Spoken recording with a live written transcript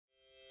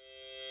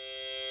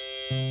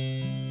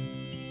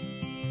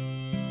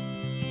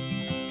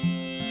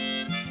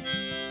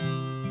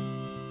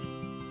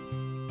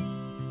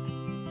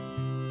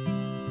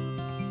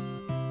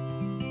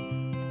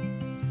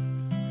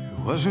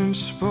Wasn't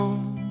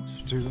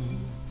supposed to.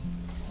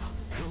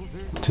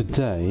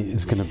 Today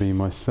is going to be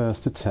my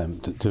first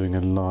attempt at doing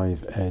a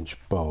live edge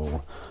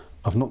bowl.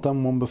 I've not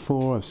done one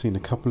before. I've seen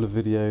a couple of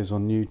videos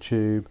on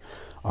YouTube.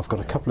 I've got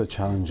a couple of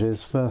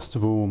challenges. First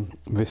of all,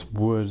 this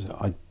wood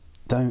I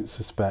don't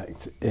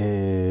suspect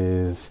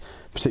is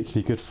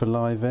particularly good for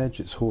live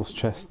edge. It's horse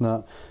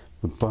chestnut.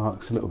 The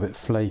bark's a little bit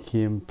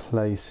flaky in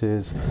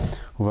places,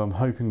 although I'm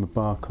hoping the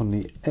bark on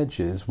the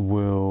edges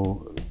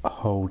will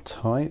hold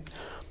tight.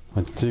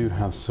 I do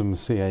have some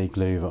CA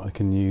glue that I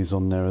can use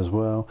on there as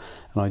well,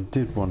 and I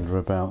did wonder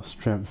about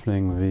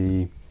strengthening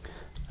the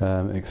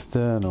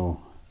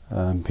external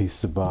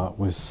piece of bark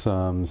with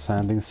some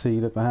sanding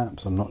sealer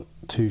perhaps. I'm not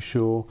too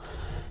sure.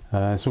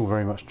 It's all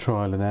very much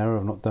trial and error.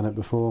 I've not done it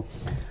before.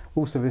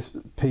 Also, this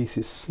piece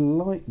is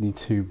slightly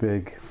too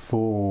big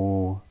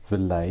for the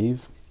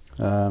lathe,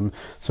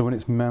 so when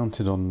it's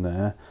mounted on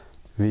there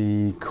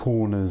the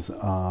corners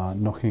are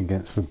knocking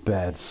against the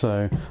bed, so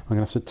I'm going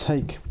to have to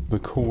take the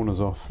corners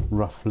off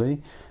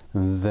roughly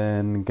and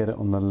then get it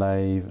on the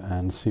lathe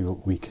and see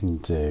what we can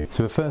do.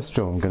 So the first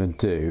job I'm going to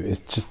do is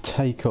just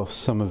take off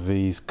some of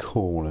these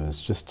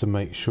corners just to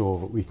make sure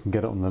that we can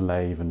get it on the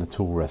lathe and the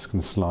tool rest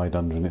can slide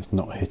under and it's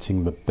not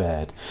hitting the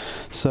bed.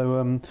 So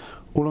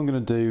all I'm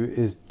going to do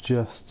is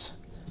just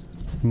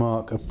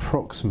mark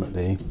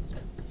approximately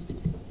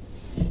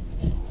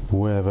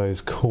where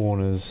those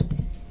corners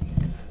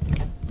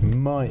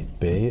might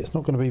be. It's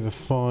not going to be the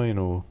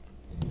final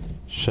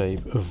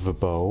shape of the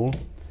bowl,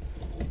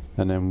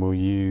 and then we'll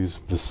use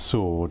the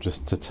saw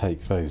just to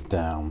take those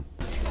down.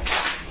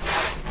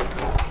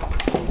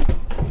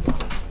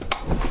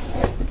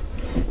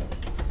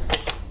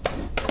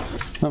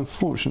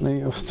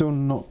 Unfortunately, I've still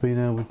not been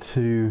able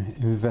to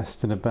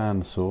invest in a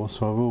bandsaw,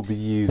 so I will be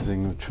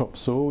using the chop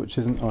saw, which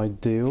isn't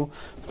ideal,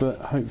 but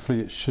hopefully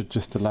it should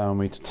just allow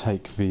me to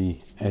take the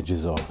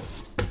edges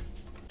off.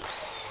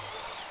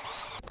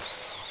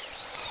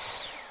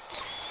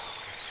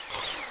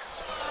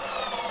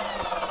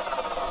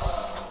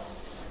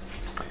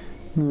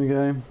 There we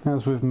go.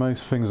 As with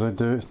most things I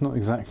do, it's not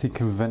exactly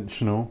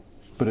conventional,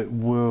 but it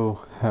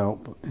will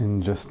help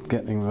in just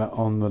getting that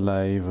on the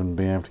lathe and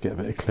being able to get a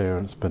bit of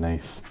clearance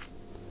beneath.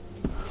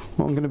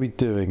 What I'm going to be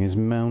doing is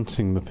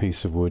mounting the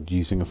piece of wood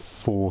using a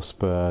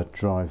 4-spur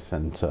drive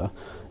centre,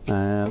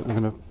 and I'm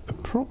going to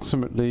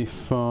approximately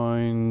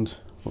find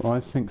what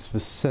I think is the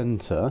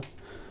centre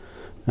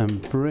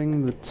and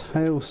bring the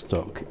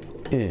tailstock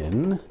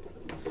in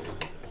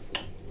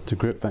to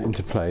grip that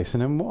into place.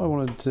 And then what I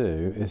want to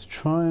do is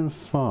try and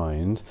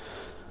find,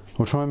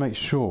 or try and make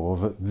sure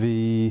that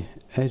the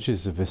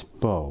edges of this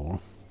bowl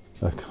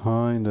are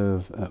kind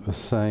of at the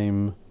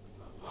same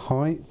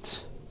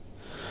height.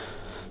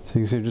 So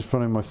you can see I'm just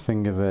running my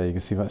finger there, you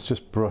can see that's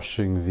just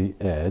brushing the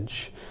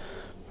edge,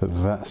 but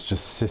that's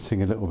just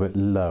sitting a little bit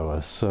lower.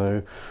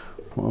 So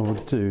what I will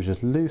do is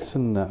just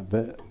loosen that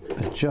bit,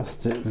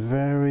 adjust it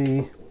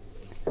very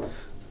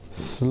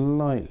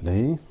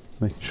slightly,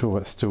 making sure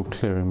that's still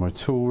clearing my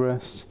tool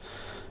rest,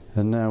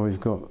 and now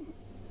we've got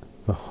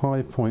the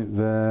high point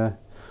there,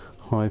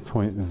 high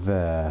point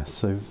there,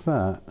 so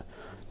that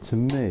to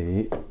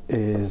me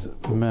is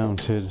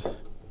mounted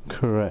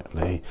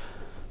correctly.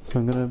 So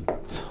I'm going to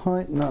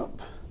tighten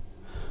up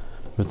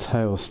the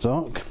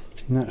tailstock,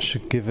 and that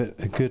should give it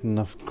a good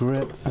enough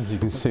grip. As you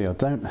can see, I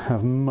don't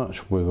have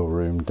much wiggle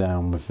room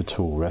down with the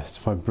tool rest.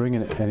 If I bring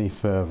it any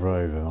further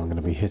over, I'm going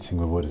to be hitting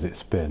the wood as it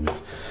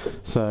spins.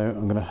 So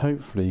I'm going to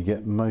hopefully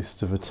get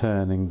most of the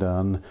turning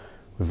done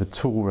with the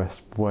tool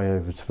rest way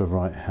over to the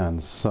right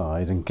hand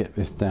side and get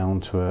this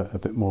down to a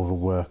bit more of a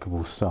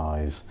workable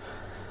size.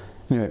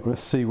 Anyway,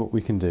 let's see what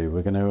we can do.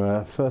 We're going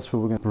to, first of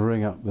all, we're going to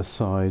bring up the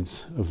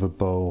sides of the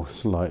bowl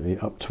slightly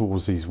up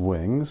towards these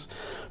wings,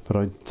 but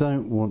I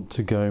don't want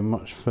to go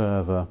much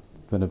further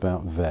than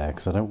about there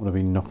because I don't want to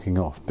be knocking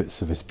off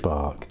bits of this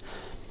bark.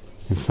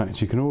 In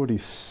fact, you can already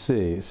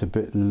see it's a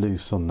bit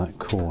loose on that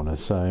corner,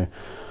 so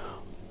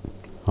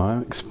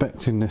I'm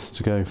expecting this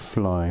to go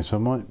flying, so I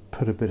might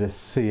put a bit of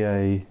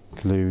CA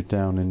glue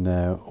down in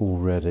there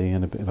already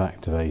and a bit of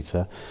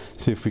activator,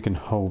 see if we can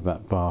hold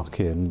that bark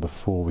in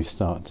before we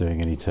start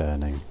doing any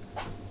turning.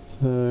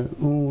 So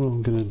all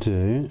I'm going to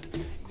do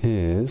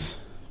is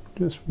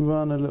just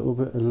run a little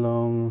bit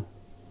along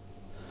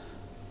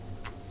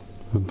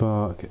the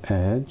bark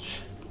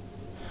edge,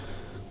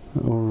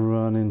 or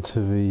run into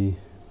the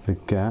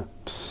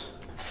gaps,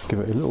 give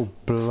it a little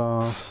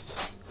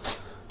blast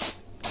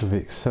with the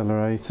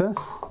accelerator,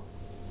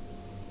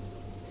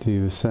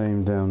 do the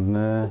same down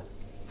there.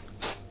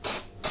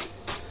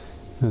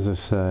 As I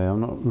say, I'm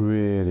not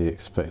really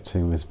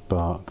expecting this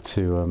bark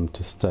to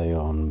stay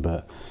on,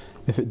 but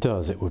if it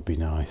does, it would be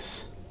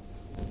nice.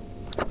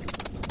 I'm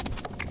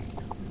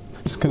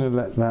just going to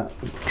let that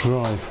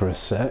dry for a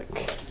sec,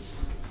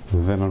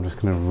 and then I'm just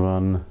going to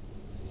run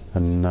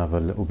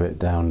another little bit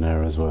down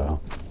there as well.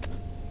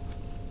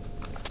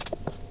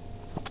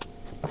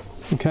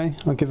 Okay,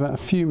 I'll give that a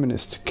few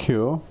minutes to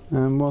cure,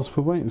 and whilst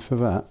we're waiting for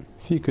that,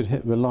 if you could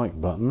hit the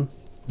like button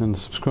and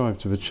subscribe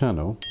to the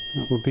channel,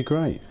 that would be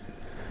great.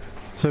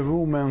 So we're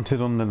all mounted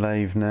on the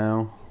lathe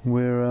now.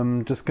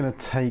 We're just going to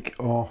take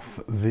off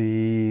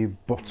the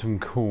bottom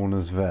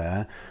corners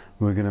there.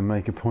 We're going to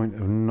make a point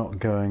of not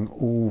going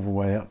all the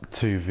way up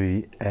to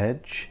the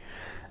edge,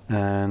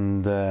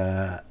 and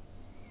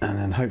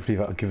then hopefully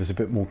that'll give us a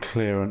bit more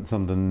clearance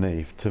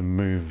underneath to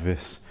move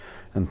this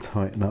and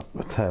tighten up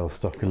the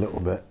tailstock a little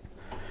bit.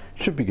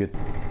 Should be good.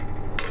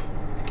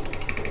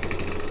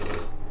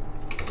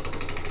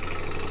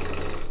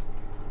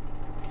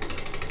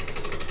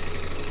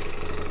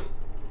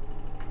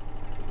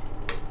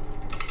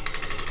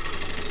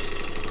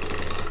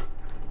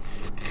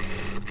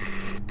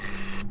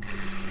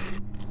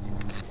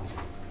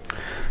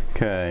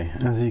 Okay,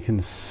 as you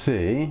can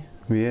see,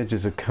 the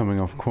edges are coming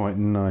off quite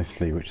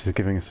nicely, which is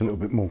giving us a little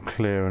bit more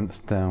clearance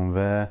down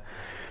there.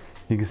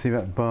 You can see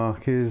that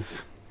bark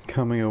is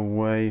coming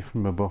away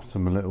from the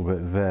bottom a little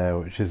bit there,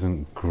 which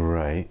isn't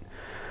great,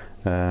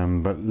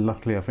 but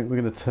luckily I think we're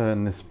going to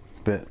turn this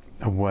bit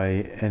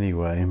away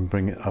anyway and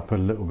bring it up a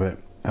little bit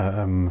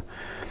higher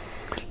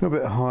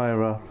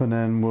up, and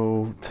then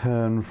we'll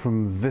turn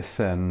from this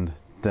end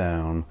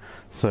down,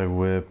 so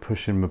we're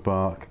pushing the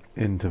bark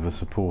into the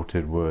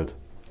supported wood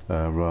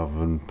rather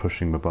than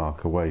pushing the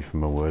bark away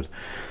from the wood.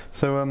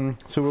 So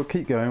we'll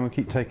keep going, we'll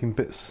keep taking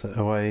bits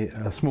away,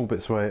 small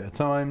bits away at a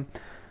time,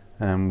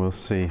 and we'll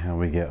see how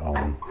we get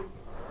on.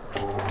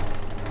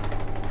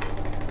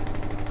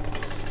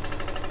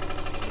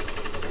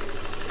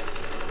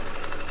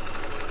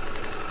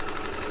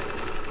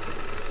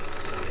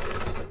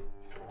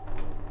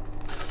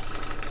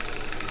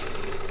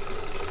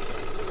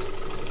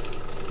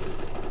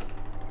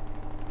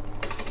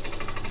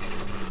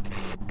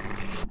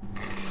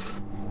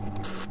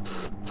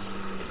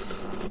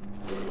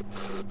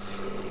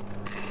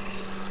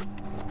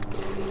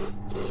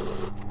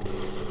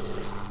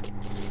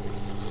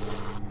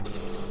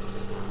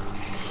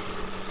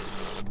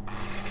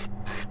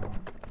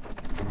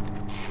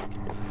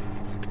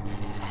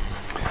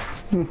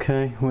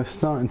 Okay, we're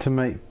starting to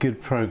make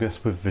good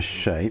progress with the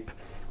shape.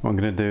 What I'm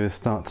going to do is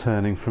start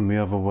turning from the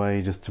other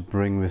way just to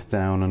bring this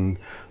down and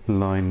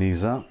line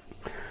these up.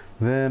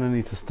 Then I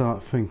need to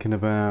start thinking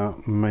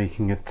about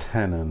making a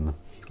tenon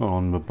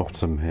on the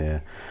bottom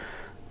here.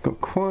 Got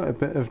quite a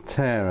bit of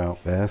tear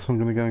out there, so I'm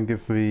going to go and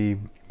give the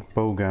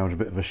bowl gouge a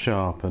bit of a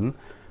sharpen,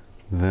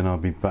 then I'll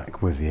be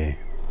back with you.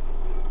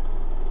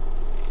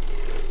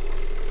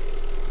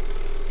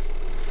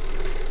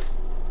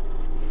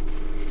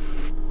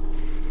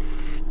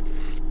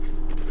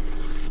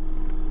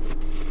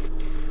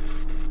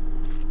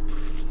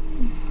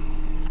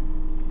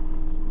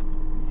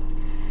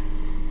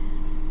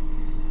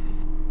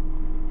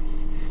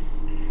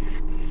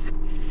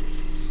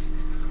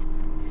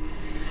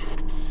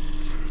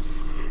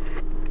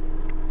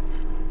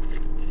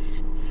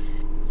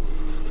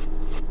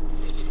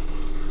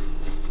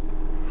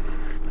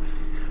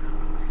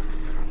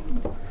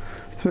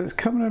 So it's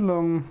coming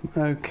along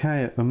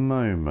okay at the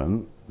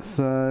moment,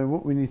 so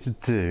what we need to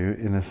do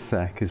in a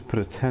sec is put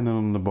a tenon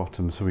on the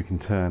bottom so we can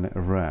turn it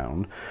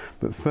around.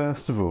 But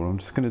first of all, I'm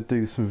just going to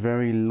do some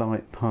very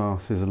light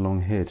passes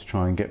along here to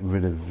try and get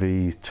rid of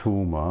these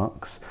tool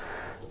marks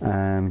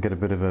and get a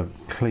bit of a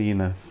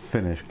cleaner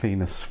finish,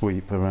 cleaner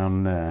sweep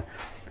around there.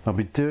 I'll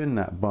be doing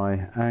that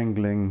by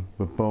angling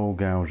the bowl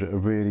gouge at a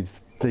really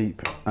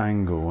steep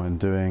angle and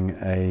doing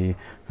a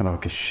kind of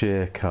like a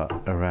shear cut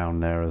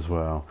around there as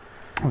well.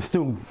 I'm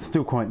still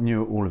quite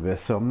new at all of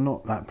this, so I'm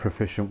not that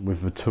proficient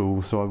with the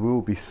tool, so I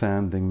will be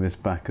sanding this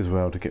back as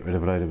well to get rid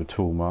of a load of the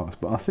tool marks,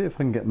 but I'll see if I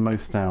can get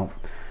most out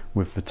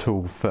with the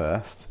tool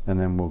first, and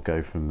then we'll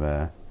go from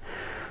there.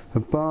 The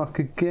bark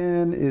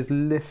again is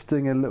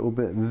lifting a little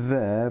bit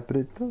there, but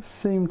it does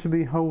seem to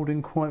be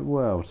holding quite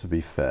well, to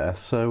be fair,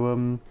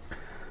 so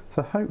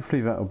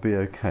hopefully that'll be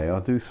okay.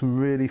 I'll do some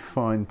really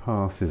fine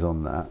passes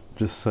on that,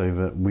 just so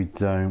that we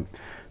don't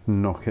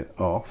knock it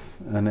off,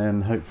 and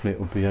then hopefully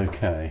it'll be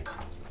okay.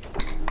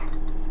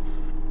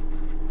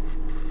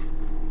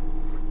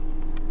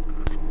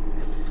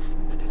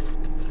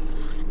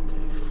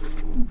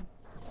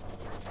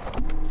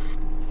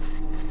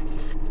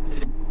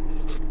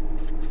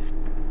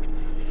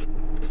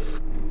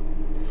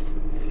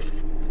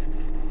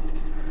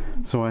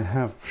 So I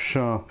have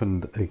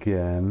sharpened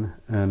again,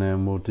 and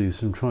then we'll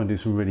try and do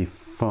some really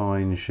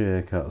fine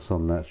shear cuts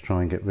on that to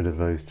try and get rid of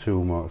those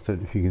tool marks.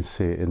 Don't know if you can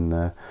see it in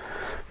there,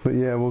 but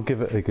yeah, we'll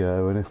give it a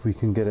go, and if we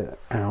can get it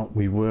out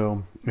we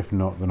will. If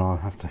not, then I'll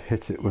have to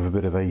hit it with a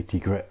bit of 80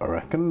 grit, I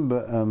reckon,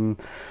 but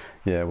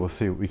yeah, we'll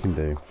see what we can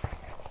do.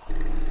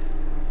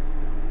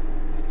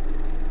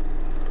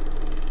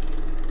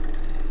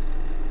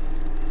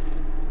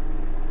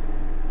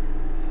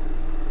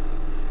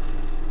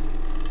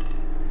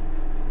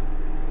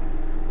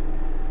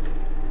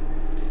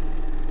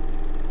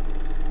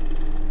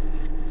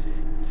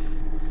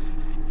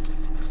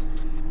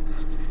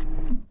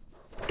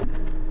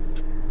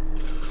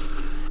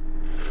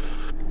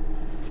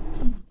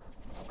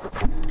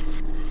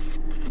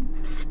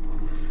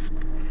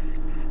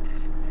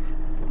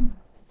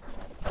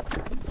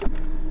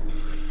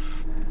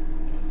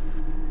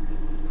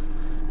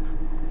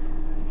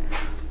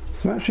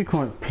 I'm actually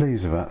quite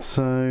pleased with that.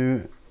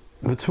 So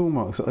the tool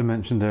marks that I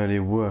mentioned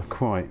earlier were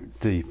quite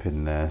deep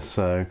in there,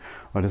 so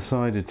I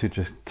decided to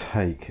just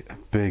take a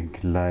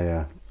big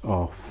layer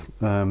off,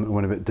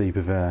 went a bit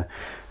deeper there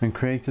and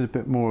created a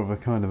bit more of a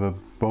kind of a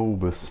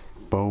bulbous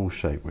bowl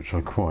shape, which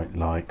I quite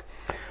like.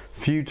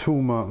 Few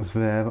tool marks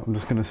there that I'm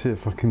just going to see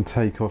if I can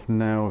take off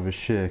now with a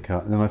shear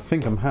cut, and then I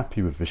think I'm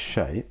happy with the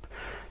shape.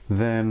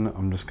 Then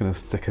I'm just going to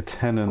stick a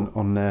tenon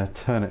on there,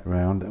 turn it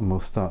around, and we'll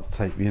start to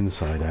take the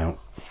inside out.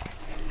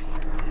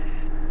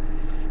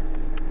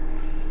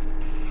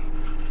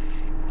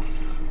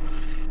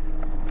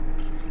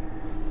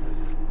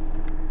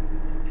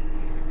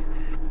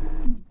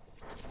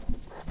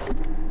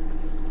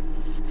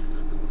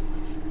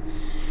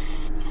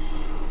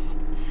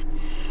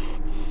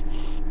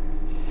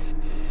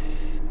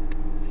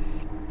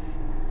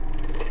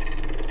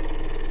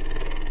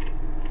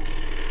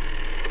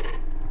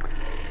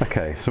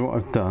 Okay, so what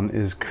I've done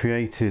is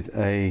created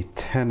a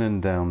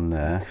tenon down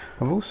there.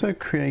 I've also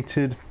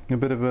created a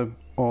bit of a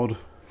odd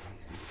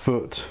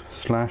foot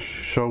slash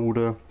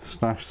shoulder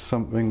slash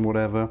something,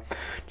 whatever,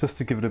 just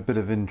to give it a bit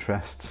of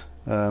interest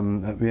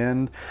at the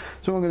end.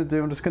 So what I'm going to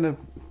do, I'm just going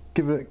to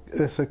give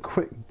this a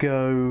quick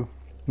go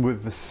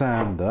with the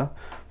sander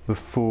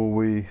before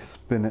we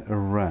spin it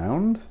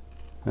around,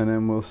 and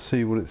then we'll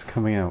see what it's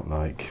coming out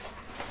like.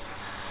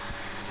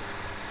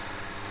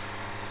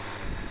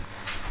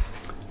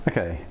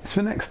 Okay, it's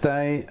the next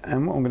day,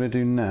 and what I'm going to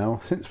do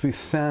now, since we've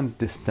sanded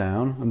this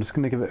down, I'm just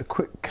going to give it a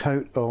quick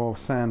coat of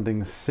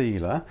sanding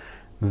sealer,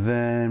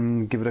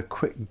 then give it a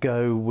quick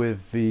go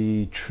with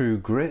the True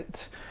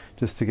Grit,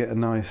 just to get a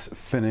nice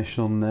finish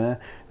on there,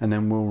 and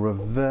then we'll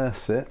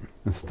reverse it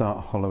and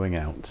start hollowing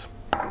out.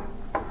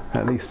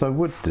 At least I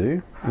would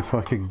do if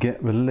I could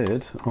get the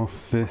lid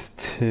off this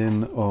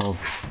tin of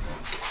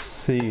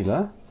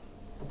sealer.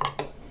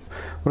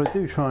 What I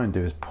do try and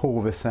do is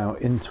pour this out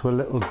into a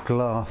little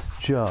glass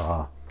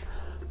jar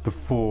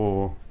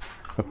before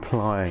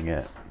applying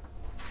it,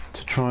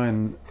 to try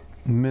and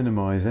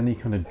minimise any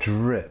kind of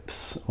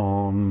drips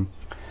on,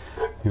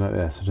 like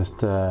this. So just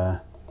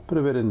put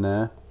a bit in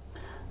there,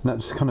 and that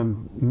just kind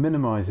of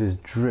minimises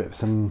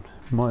drips. And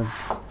my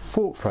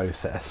thought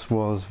process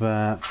was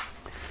that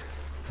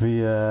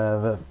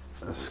the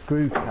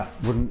screw cap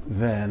wouldn't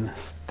then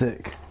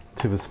stick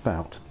to the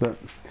spout, but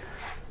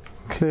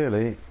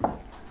clearly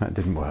that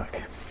didn't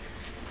work.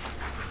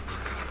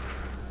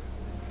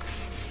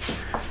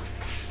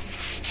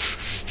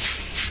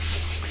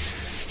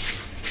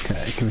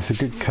 Okay, give us a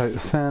good coat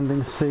of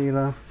sanding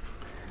sealer.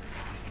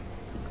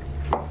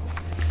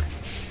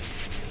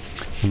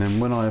 And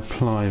then when I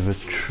apply the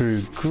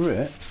True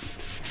Grit,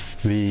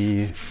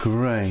 the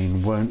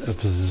grain won't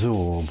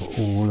absorb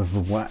all of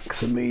the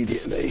wax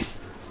immediately.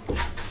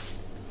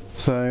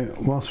 So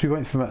whilst we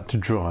wait for that to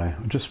dry,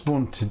 I just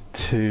wanted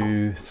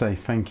to say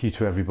thank you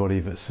to everybody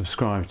that's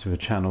subscribed to the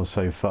channel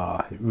so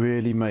far. It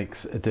really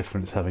makes a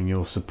difference having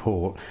your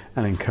support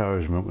and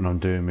encouragement when I'm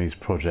doing these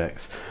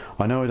projects.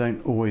 I know I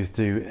don't always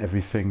do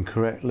everything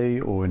correctly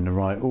or in the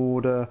right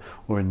order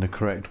or in the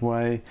correct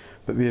way,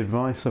 but the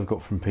advice I've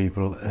got from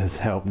people has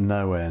helped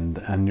no end,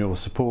 and your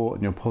support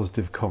and your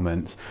positive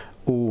comments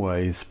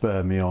always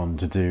spur me on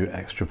to do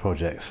extra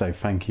projects, so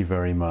thank you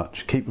very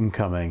much. Keep them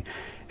coming.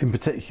 In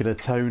particular,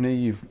 Tony,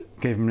 you've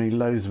given me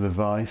loads of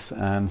advice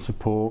and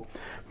support.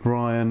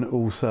 Brian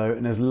also,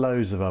 and there's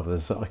loads of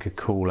others that I could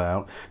call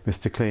out.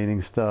 Mr.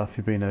 Cleaning Stuff,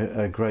 you've been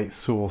a great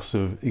source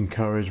of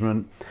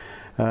encouragement.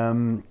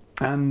 And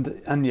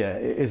yeah,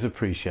 it is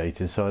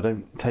appreciated, so I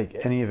don't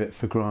take any of it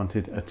for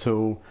granted at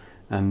all.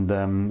 And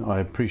I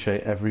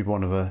appreciate every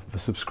one of the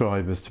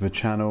subscribers to the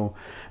channel.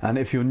 And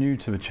if you're new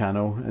to the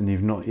channel and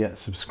you've not yet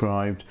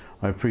subscribed,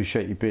 I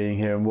appreciate you being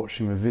here and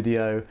watching the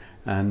video.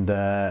 And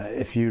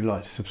if you'd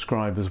like to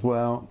subscribe as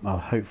well, I'll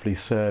hopefully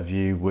serve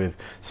you with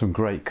some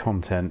great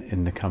content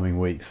in the coming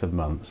weeks and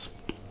months.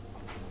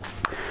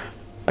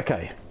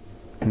 Okay,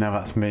 now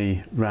that's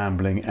me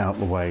rambling out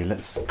the way.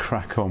 Let's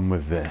crack on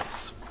with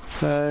this.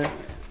 So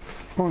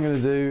what I'm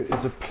going to do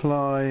is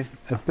apply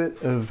a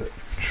bit of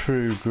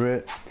True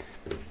Grit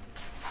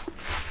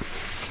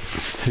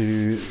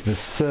to the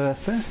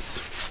surface,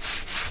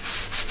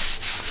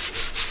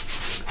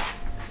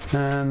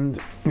 and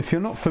if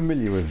you're not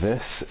familiar with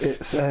this,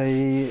 it's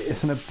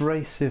an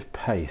abrasive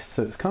paste,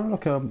 so it's kind of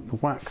like a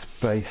wax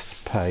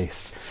based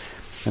paste,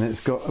 and it's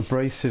got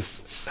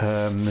abrasive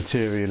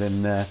material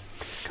in there.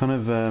 Kind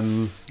of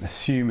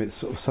assume it's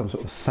sort of some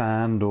sort of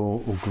sand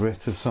or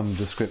grit of some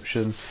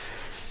description.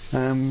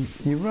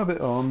 You rub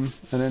it on,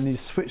 and then you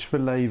switch the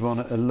lathe on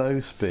at a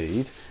low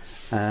speed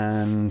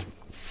and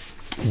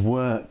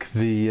work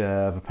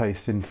the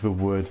paste into the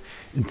wood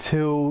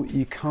until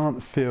you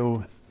can't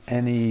feel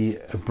any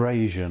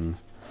abrasion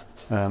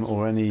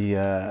or any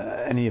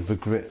of the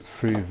grit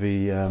through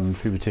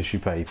the tissue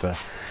paper.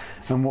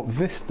 And what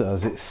this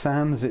does, it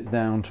sands it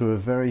down to a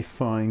very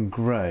fine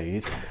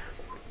grade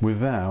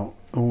without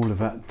all of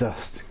that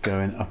dust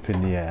going up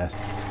in the air.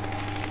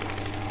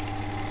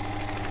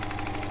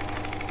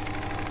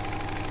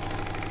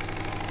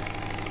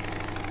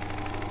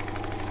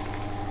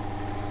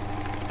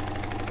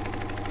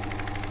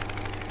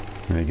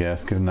 There you go,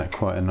 it's given that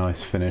quite a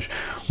nice finish.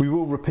 We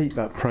will repeat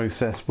that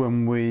process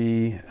when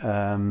we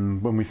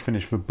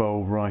finish the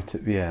bowl right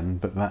at the end,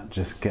 but that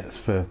just gets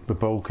the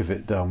bulk of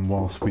it done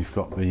whilst we've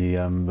got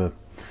the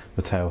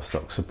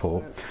tailstock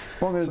support.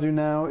 What I'm going to do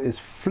now is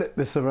flip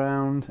this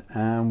around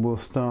and we'll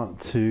start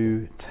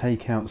to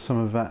take out some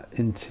of that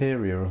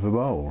interior of the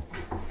bowl.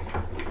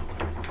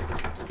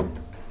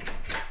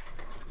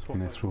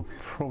 And this will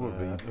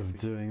probably of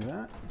doing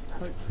that,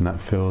 and that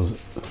feels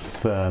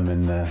firm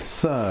in there.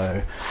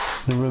 So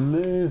I'm going to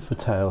remove the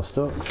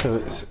tailstock so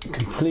it's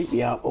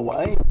completely out of the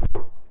way,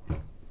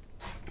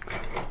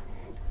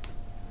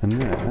 and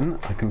then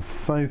I can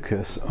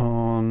focus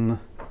on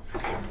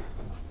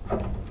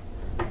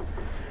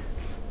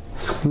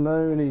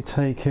slowly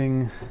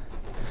taking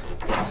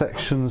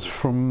sections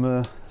from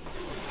the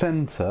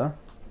centre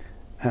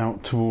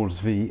out towards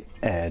the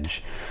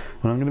edge.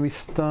 And I'm going to be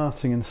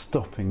starting and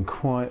stopping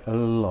quite a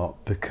lot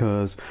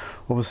because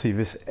obviously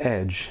this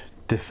edge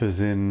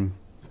differs in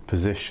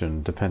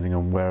position depending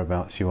on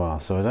whereabouts you are,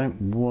 so I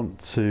don't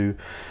want to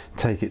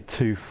take it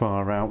too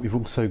far out. We've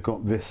also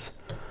got this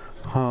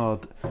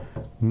hard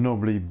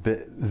knobbly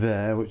bit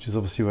there, which is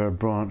obviously where a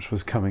branch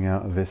was coming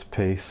out of this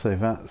piece, so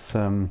that's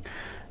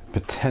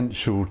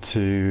potential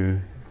to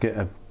get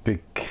a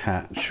big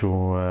catch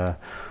or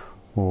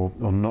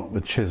knock the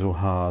chisel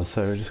hard.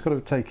 So we've just got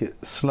to take it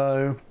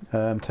slow,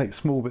 take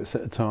small bits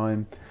at a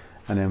time,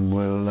 and then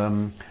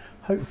we'll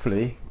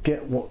hopefully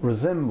get what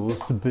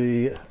resembles to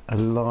be a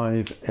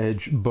live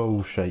edge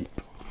bowl shape.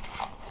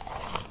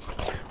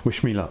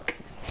 Wish me luck.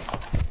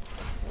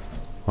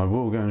 I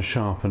will go and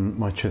sharpen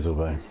my chisel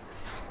though.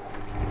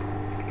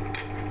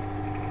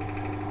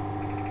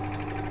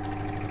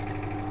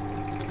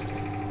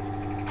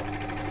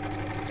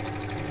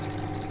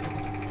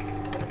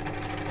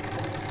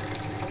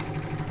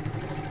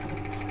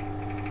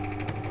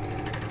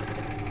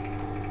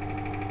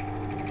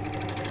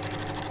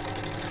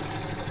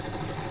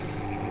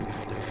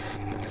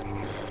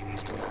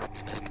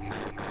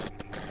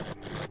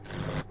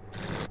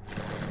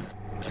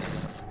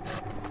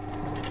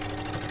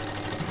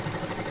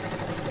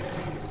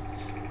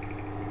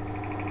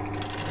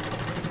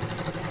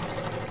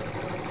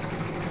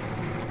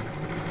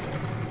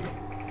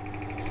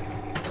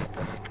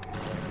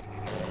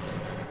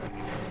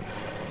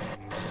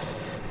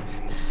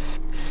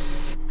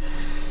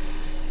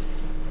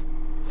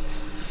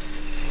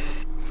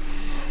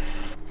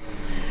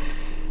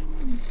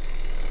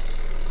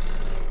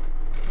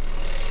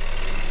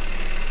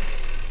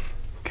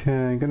 Okay,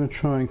 I'm going to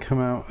try and come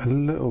out a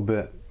little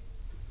bit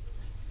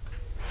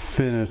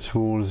thinner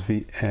towards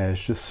the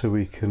edge just so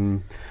we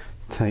can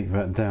take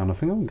that down. I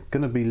think I'm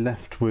going to be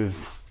left with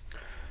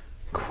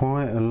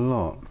quite a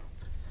lot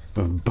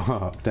of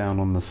bark down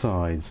on the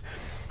sides.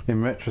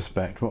 In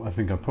retrospect, what I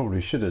think I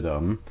probably should have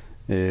done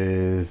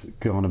is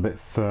gone a bit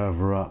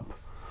further up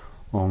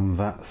on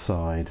that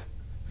side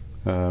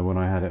when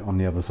I had it on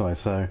the other side,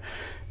 so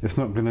it's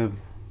not going to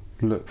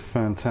look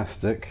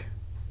fantastic.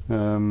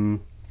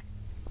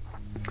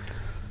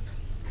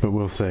 But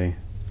we'll see.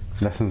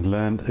 Lessons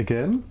learned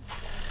again.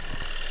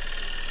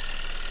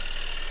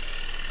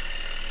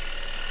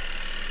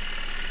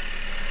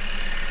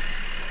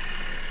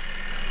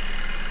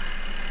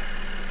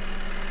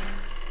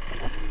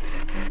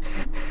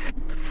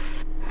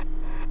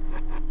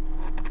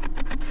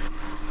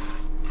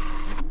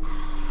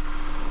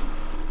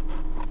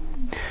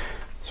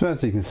 So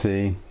as you can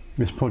see,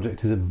 this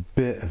project is a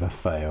bit of a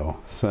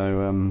fail.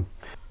 So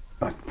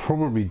I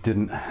probably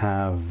didn't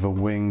have the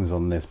wings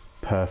on this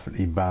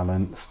perfectly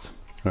balanced,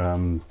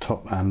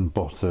 top and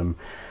bottom,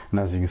 and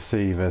as you can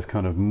see there's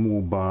kind of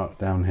more bark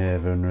down here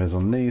than there is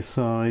on these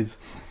sides.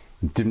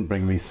 Didn't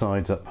bring these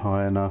sides up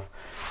high enough.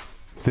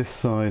 This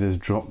side has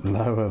dropped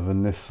lower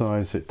than this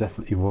side, so it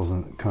definitely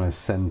wasn't kind of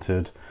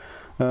centered,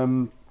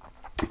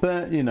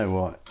 but you know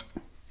what,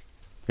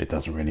 it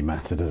doesn't really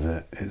matter, does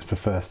it? It's the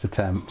first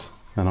attempt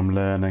and I'm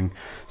learning.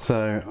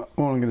 So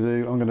what I'm going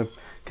to do, I'm going to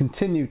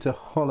continue to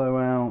hollow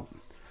out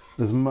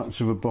as much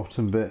of a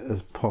bottom bit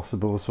as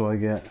possible, so I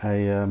get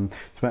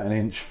it's about an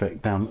inch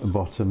thick down at the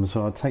bottom,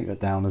 so I'll take that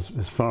down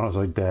as far as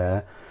I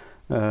dare,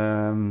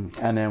 and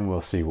then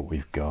we'll see what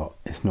we've got.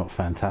 It's not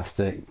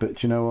fantastic,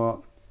 but you know what,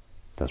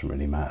 doesn't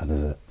really matter,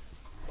 does it?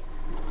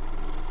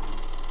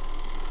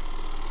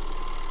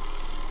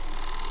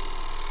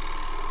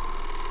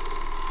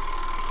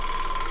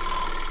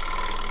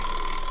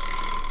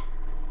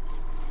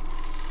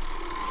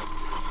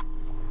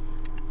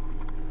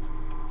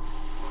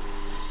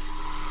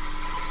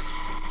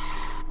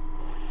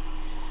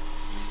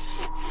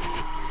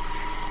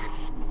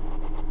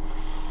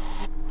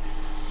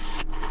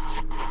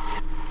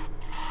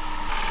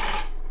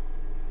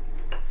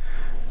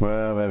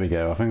 Well, there we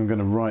go. I think I'm going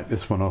to write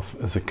this one off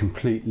as a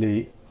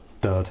completely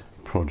dud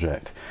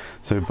project.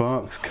 So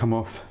bark's come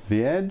off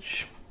the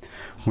edge.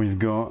 We've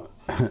got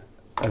an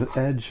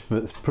edge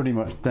that's pretty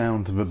much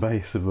down to the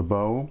base of the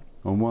bowl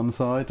on one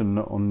side and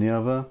not on the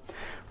other.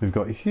 We've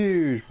got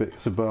huge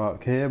bits of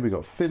bark here, we've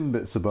got thin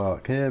bits of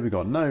bark here, we've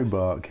got no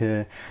bark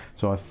here.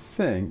 So I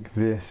think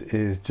this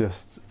is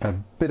just a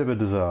bit of a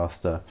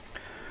disaster.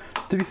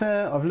 To be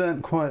fair, I've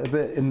learnt quite a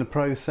bit in the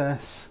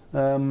process,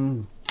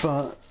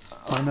 but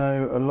I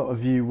know a lot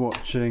of you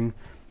watching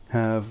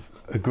have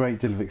a great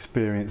deal of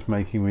experience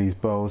making these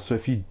bowls. So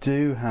if you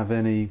do have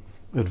any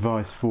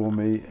advice for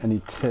me,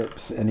 any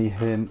tips, any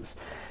hints,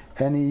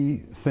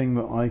 anything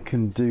that I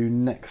can do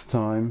next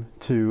time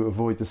to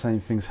avoid the same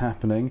things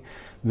happening,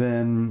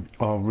 then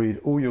I'll read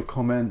all your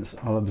comments,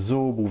 I'll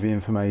absorb all the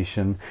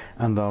information,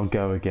 and I'll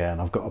go again.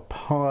 I've got a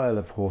pile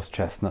of horse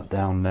chestnut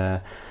down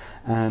there,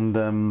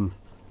 and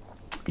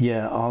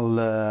yeah,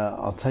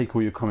 I'll take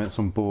all your comments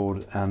on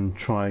board and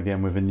try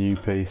again with a new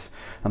piece,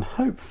 and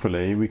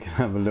hopefully we can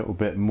have a little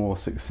bit more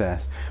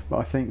success. But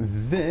I think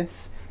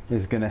this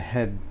is going to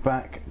head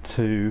back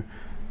to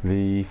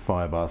the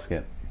fire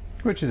basket,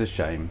 which is a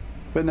shame,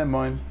 but never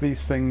mind.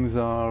 These things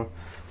are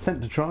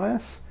sent to try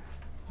us.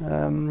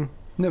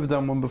 Never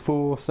done one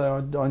before,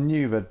 so I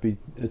knew there'd be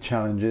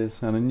challenges,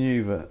 and I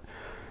knew that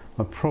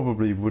I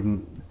probably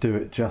wouldn't do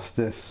it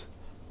justice,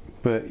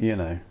 but you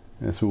know,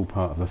 it's all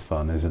part of the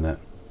fun, isn't it?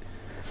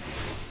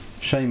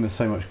 Shame there's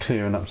so much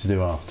clearing up to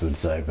do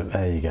afterwards though, but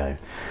there you go.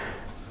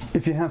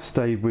 If you have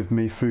stayed with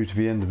me through to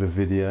the end of the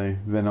video,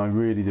 then I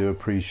really do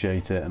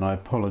appreciate it, and I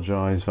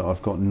apologise that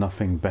I've got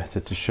nothing better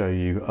to show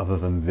you other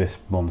than this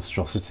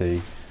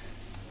monstrosity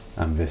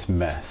and this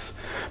mess.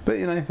 But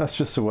you know, that's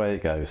just the way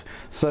it goes.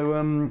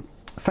 So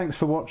thanks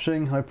for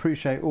watching. I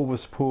appreciate all the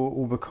support,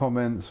 all the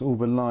comments, all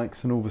the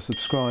likes and all the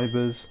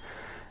subscribers,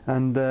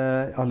 and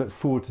I look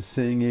forward to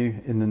seeing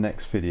you in the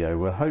next video,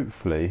 where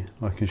hopefully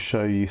I can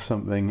show you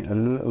something a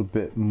little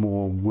bit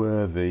more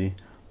worthy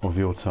of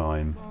your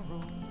time.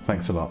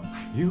 Thanks a lot.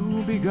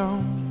 You'll be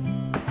gone.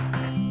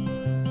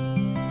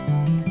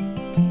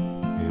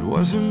 It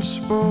wasn't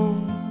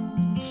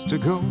supposed to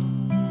go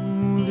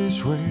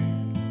this way.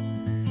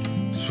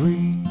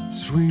 Sweet,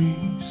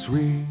 sweet,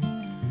 sweet,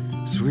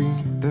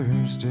 sweet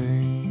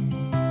Thursday.